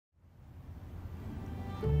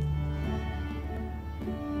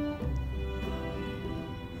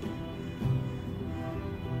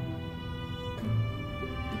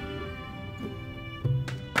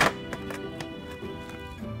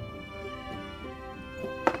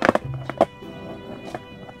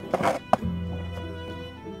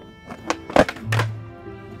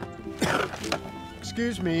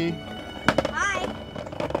Excuse me. Hi.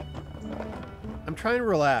 I'm trying to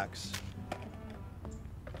relax.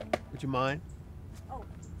 Would you mind? Oh,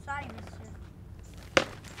 sorry, mister.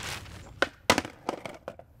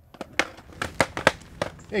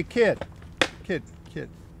 Hey, kid. Kid.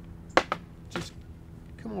 Just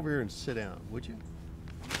come over here and sit down, would you?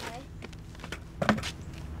 Okay.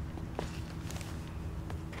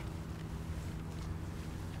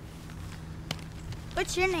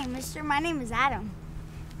 What's your name, mister? My name is Adam.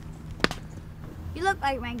 You look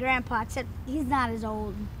like my grandpa, except he's not as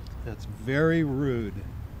old. That's very rude.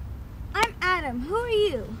 I'm Adam. Who are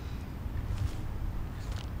you?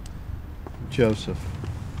 Joseph.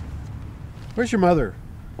 Where's your mother?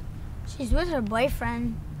 She's with her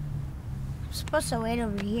boyfriend. I'm supposed to wait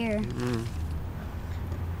over here. Mm.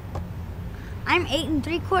 I'm 8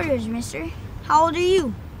 3/4, mister. How old are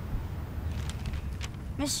you?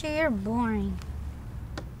 Mister, you're boring.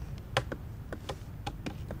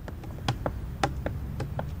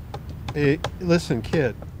 Hey, listen,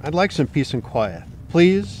 kid. I'd like some peace and quiet.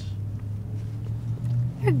 Please?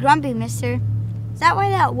 You're grumpy, mister. Is that why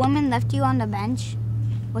that woman left you on the bench?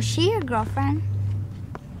 Was she your girlfriend?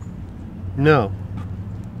 No.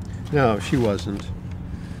 No, she wasn't.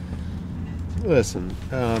 Listen,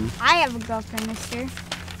 I have a girlfriend, mister.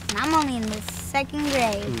 And I'm only in the 2nd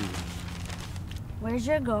grade. Where's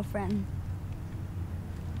your girlfriend?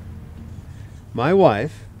 my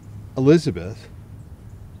wife, Elizabeth,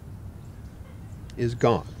 is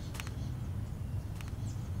gone.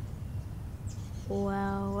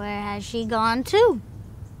 Well, where has she gone to?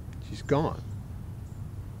 She's gone.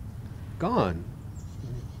 Gone.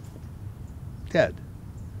 Dead.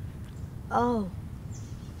 Oh,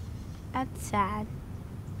 that's sad.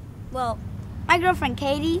 Well, my girlfriend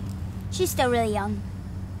Katie, she's still really young.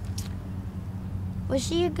 Was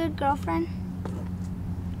she a good girlfriend?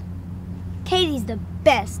 Katie's the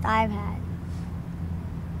best I've had.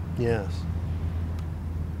 Yes.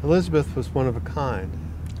 Elizabeth was one of a kind.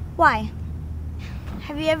 Why?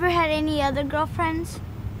 Have you ever had any other girlfriends?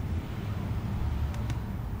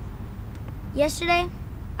 Yesterday,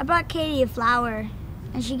 I brought Katie a flower,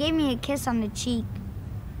 and she gave me a kiss on the cheek.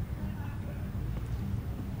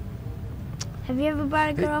 Have you ever brought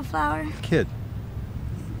a girl a flower? Kid,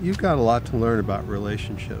 you've got a lot to learn about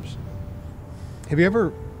relationships. Have you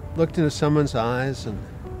ever looked into someone's eyes and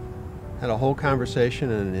had a whole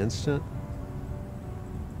conversation in an instant?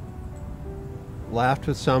 Laughed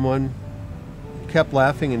with someone, kept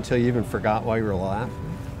laughing until you even forgot why you were laughing?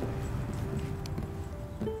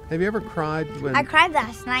 Have you ever cried when... I cried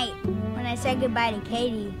last night when I said goodbye to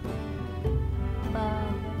Katie.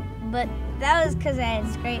 But that was because I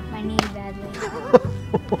had scraped my knee badly.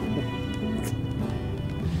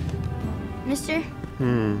 Mister?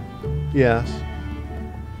 Yes.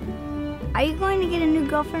 Are you going to get a new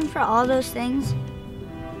girlfriend for all those things?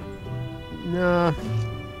 Nah.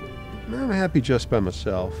 I'm happy just by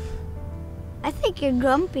myself. I think you're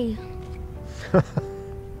grumpy.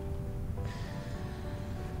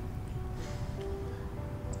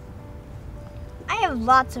 I have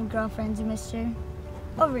lots of girlfriends, mister.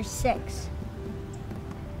 Over 6.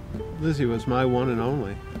 Lizzie was my one and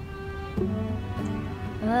only.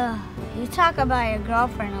 Ugh, you talk about your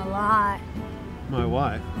girlfriend a lot. My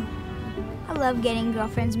wife. I love getting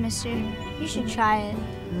girlfriends, mister. You should try it.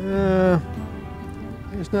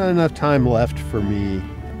 There's not enough time left for me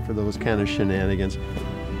for those kind of shenanigans.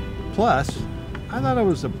 Plus, I thought I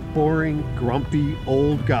was a boring, grumpy,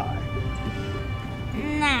 old guy.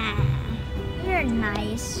 Nah, you're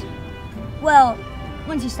nice. Well,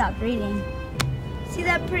 once you stop reading. See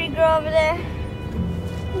that pretty girl over there?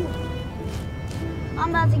 I'm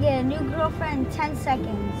about to get a new girlfriend in 10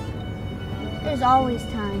 seconds. There's always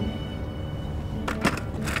time.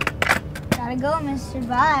 Gotta go, mister.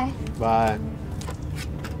 Bye. Bye.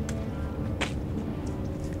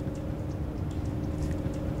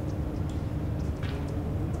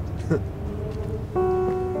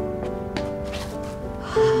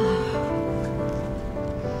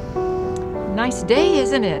 Nice day,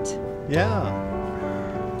 isn't it? Yeah.